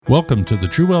Welcome to the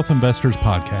True Wealth Investors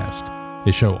Podcast,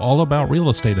 a show all about real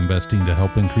estate investing to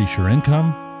help increase your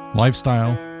income,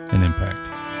 lifestyle, and impact.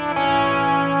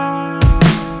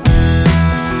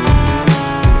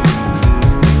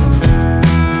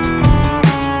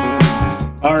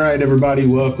 All right, everybody,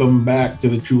 welcome back to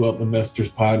the True Wealth Investors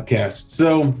Podcast.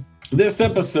 So this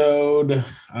episode,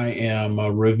 I am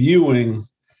reviewing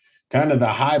kind of the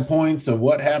high points of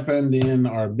what happened in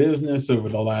our business over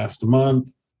the last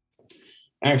month.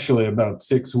 Actually, about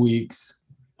 6 weeks,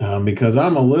 because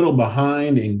I'm a little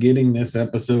behind in getting this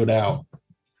episode out.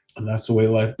 And that's the way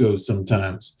life goes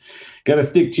sometimes. Got to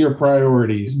stick to your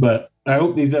priorities. But I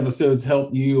hope these episodes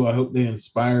help you. I hope they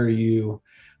inspire you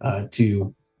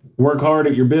to work hard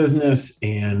at your business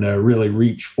and really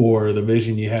reach for the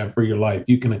vision you have for your life.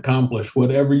 You can accomplish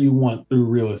whatever you want through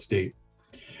real estate.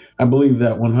 I believe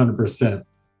that 100%.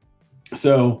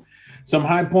 So some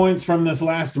high points from this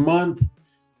last month.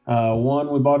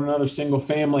 One, we bought another single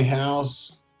family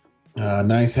house,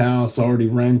 nice house already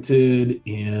rented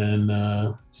in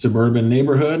a suburban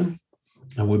neighborhood.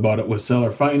 And we bought it with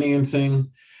seller financing.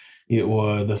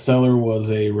 The seller was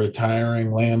a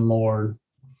retiring landlord,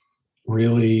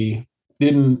 really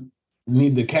didn't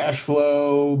need the cash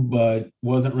flow, but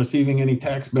wasn't receiving any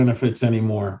tax benefits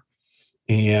anymore.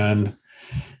 And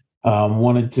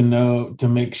wanted to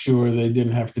make sure they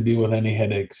didn't have to deal with any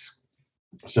headaches.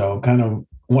 So kind of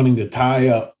wanting to tie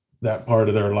up that part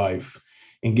of their life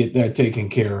and get that taken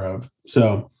care of.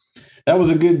 So that was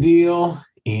a good deal.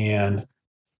 And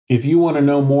if you want to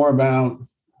know more about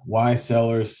why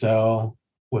sellers sell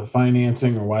with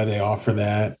financing or why they offer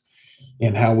that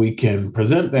and how we can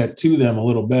present that to them a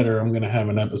little better, I'm going to have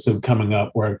an episode coming up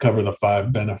where I cover the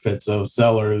 5 benefits of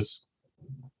sellers,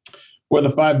 or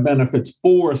the 5 benefits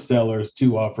for sellers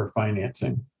to offer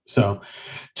financing. So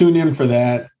tune in for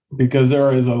that, because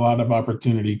there is a lot of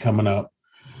opportunity coming up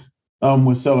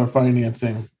with seller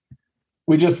financing.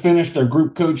 We just finished our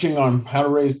group coaching on how to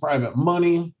raise private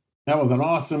money. That was an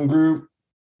awesome group.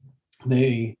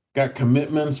 They got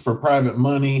commitments for private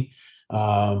money,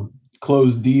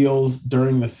 closed deals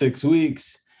during the 6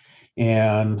 weeks,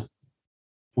 and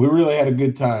we really had a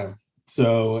good time.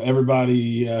 So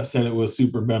everybody said it was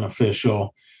super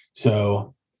beneficial.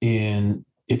 So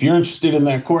if you're interested in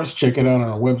that course, check it out on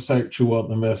our website,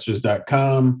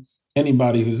 truewealthinvestors.com.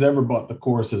 Anybody who's ever bought the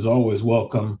course is always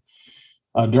welcome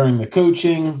during the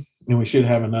coaching. And we should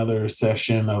have another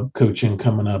session of coaching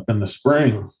coming up in the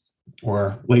spring,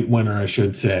 or late winter, I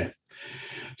should say.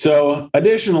 So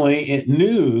additionally,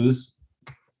 news-wise,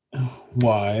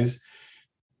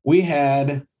 we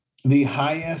had the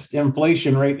highest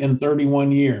inflation rate in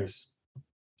 31 years,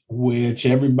 which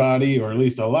everybody, or at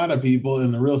least a lot of people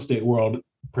in the real estate world,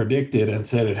 predicted and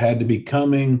said it had to be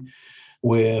coming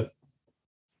with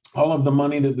all of the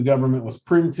money that the government was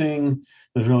printing.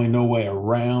 There's really no way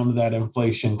around that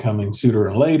inflation coming sooner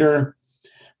or later.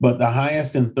 But the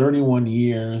highest in 31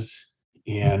 years,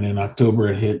 and in October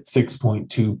it hit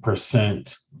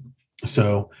 6.2%.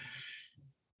 So,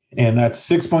 and that's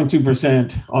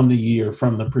 6.2% on the year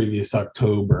from the previous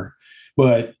October.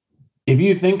 But if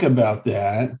you think about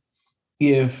that,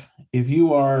 if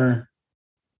you are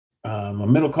a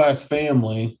middle-class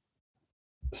family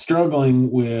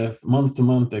struggling with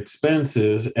month-to-month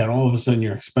expenses, and all of a sudden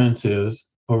your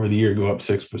expenses over the year go up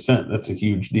 6%, that's a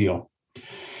huge deal.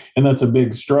 And that's a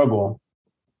big struggle.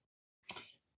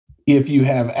 If you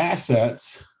have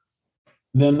assets,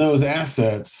 then those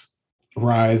assets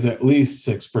rise at least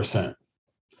 6%.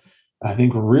 I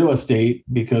think real estate,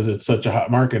 because it's such a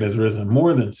hot market, has risen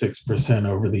more than 6%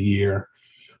 over the year.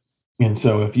 And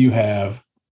so if you have,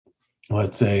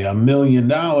 let's say, $1 million,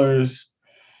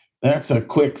 that's a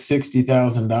quick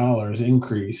 $60,000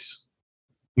 increase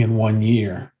in 1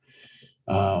 year.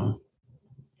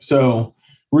 So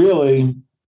really,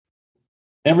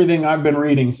 everything I've been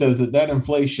reading says that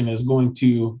inflation is going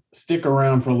to stick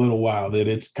around for a little while, that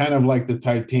it's kind of like the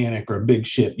Titanic or a big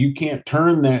ship. You can't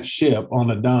turn that ship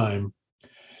on a dime.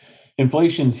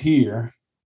 Inflation's here,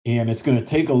 and it's going to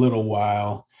take a little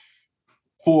while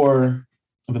for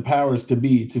the powers to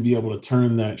be able to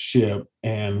turn that ship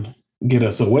and get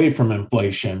us away from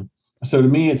inflation. So to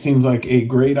me, it seems like a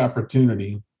great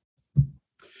opportunity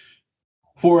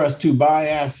for us to buy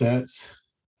assets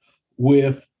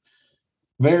with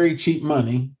very cheap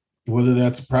money, whether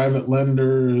that's private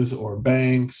lenders or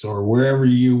banks or wherever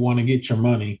you want to get your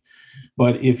money.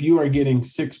 But if you are getting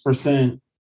 6%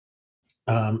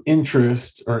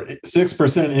 interest, or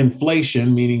 6%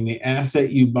 inflation, meaning the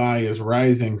asset you buy is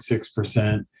rising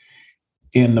 6%,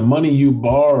 and the money you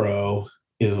borrow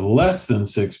is less than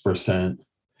 6%,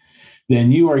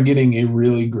 then you are getting a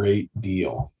really great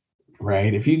deal.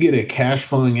 right? If you get a cash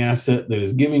flowing asset that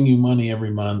is giving you money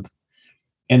every month,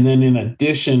 and then in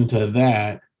addition to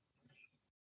that,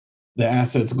 the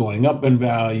asset's going up in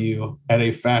value at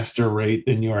a faster rate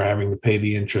than you are having to pay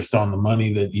the interest on the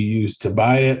money that you used to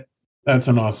buy it, that's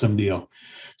an awesome deal.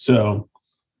 So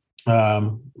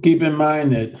keep in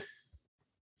mind that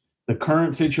the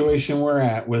current situation we're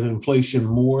at with inflation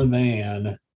more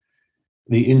than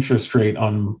the interest rate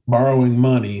on borrowing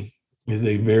money is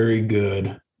a very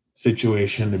good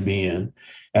situation to be in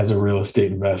as a real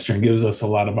estate investor, and gives us a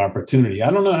lot of opportunity.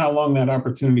 I don't know how long that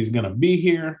opportunity is going to be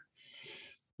here,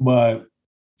 but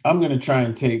I'm going to try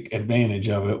and take advantage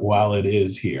of it while it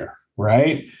is here,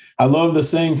 right? I love the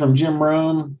saying from Jim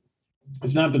Rohn,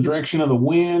 it's not the direction of the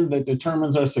wind that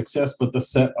determines our success, but the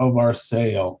set of our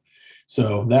sail.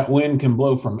 So that wind can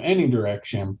blow from any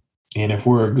direction. And if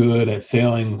we're good at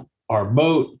sailing our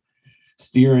boat,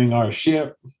 steering our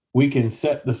ship, we can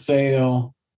set the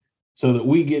sail so that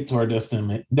we get to our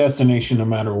destination no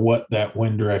matter what that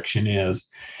wind direction is.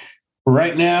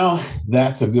 Right now,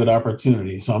 that's a good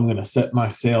opportunity. So I'm going to set my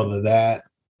sail to that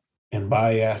and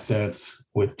buy assets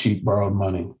with cheap borrowed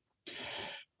money.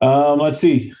 Let's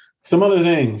see. Some other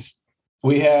things.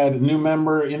 We had a new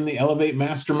member in the Elevate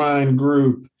Mastermind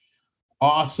group.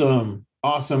 Awesome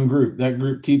group. That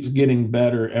group keeps getting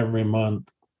better every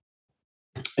month.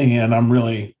 And I'm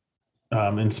really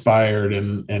inspired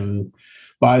and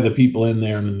by the people in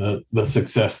there and the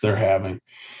success they're having.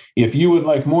 If you would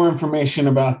like more information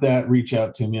about that, reach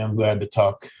out to me. I'm glad to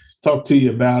talk to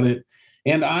you about it.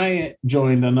 And I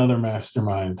joined another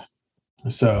mastermind.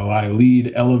 So I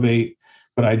lead Elevate,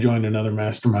 but I joined another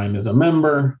mastermind as a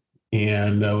member,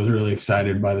 and I was really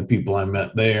excited by the people I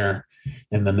met there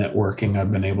and the networking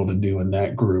I've been able to do in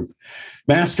that group.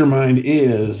 Mastermind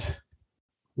is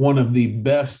one of the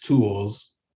best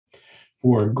tools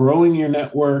for growing your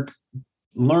network,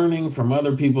 learning from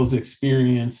other people's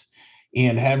experience,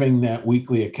 and having that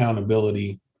weekly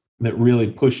accountability that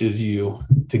really pushes you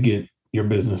to get your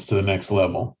business to the next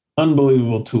level.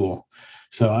 Unbelievable tool.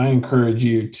 So I encourage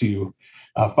you to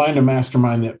find a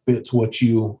mastermind that fits what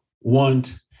you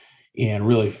want and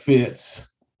really fits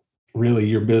really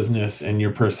your business and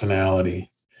your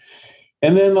personality.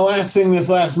 And then the last thing, this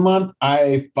last month,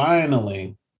 I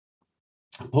finally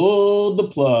pulled the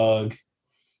plug.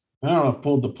 I don't know if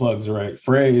pulled the plug's the right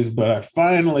phrase, but I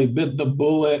finally bit the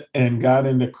bullet and got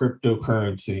into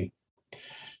cryptocurrency.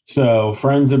 So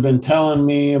friends have been telling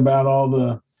me about all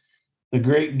the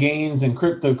great gains in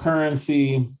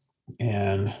cryptocurrency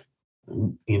and,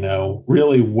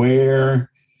 really where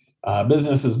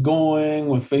business is going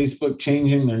with Facebook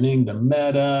changing their name to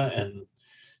Meta.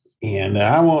 And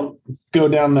I won't go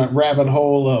down that rabbit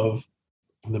hole of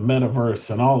the metaverse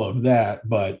and all of that,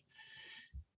 but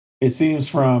it seems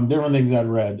from different things I've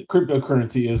read that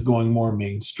cryptocurrency is going more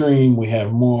mainstream. We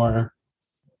have more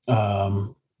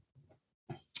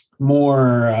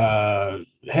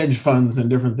hedge funds and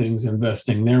different things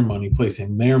investing their money,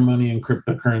 placing their money in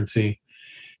cryptocurrency.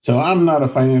 So I'm not a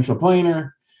financial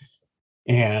planner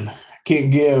and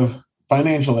can't give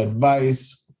financial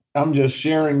advice. I'm just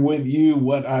sharing with you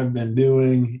what I've been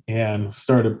doing and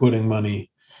started putting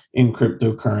money in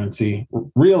cryptocurrency,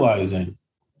 realizing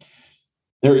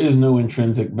there is no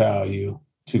intrinsic value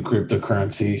to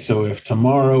cryptocurrency. So if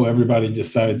tomorrow everybody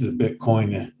decides that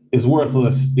Bitcoin is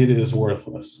worthless, it is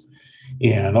worthless.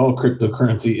 And all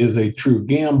cryptocurrency is a true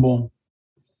gamble.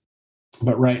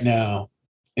 But right now,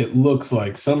 it looks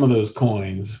like some of those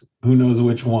coins, who knows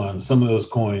which ones, some of those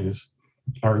coins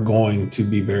are going to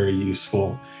be very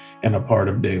useful and a part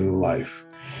of daily life.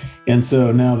 And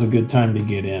so now's a good time to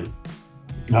get in.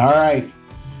 All right.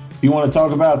 If you want to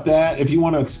talk about that, if you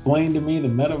want to explain to me the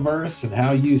metaverse and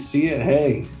how you see it,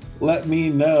 hey, let me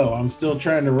know. I'm still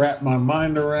trying to wrap my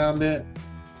mind around it.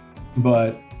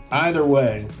 But either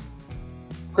way,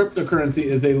 cryptocurrency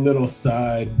is a little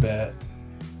side bet,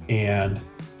 and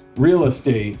real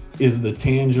estate is the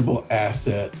tangible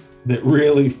asset that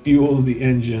really fuels the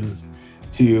engines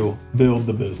to build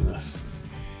the business.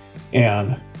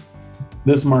 And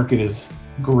this market is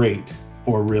great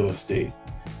for real estate.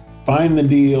 Find the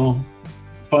deal.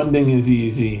 Funding is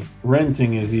easy.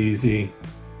 Renting is easy.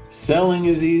 Selling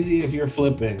is easy if you're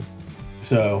flipping.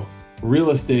 So real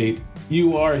estate,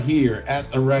 you are here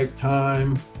at the right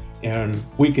time, and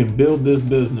we can build this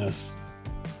business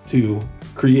to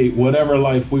create whatever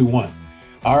life we want.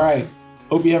 All right.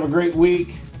 Hope you have a great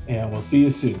week, and we'll see you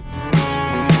soon.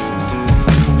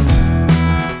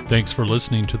 Thanks for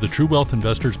listening to the True Wealth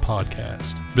Investors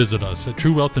Podcast. Visit us at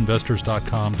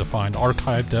truewealthinvestors.com to find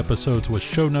archived episodes with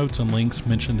show notes and links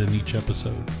mentioned in each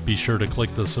episode. Be sure to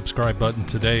click the subscribe button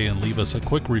today and leave us a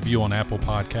quick review on Apple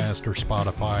Podcast or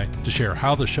Spotify to share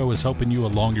how the show is helping you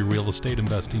along your real estate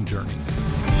investing journey.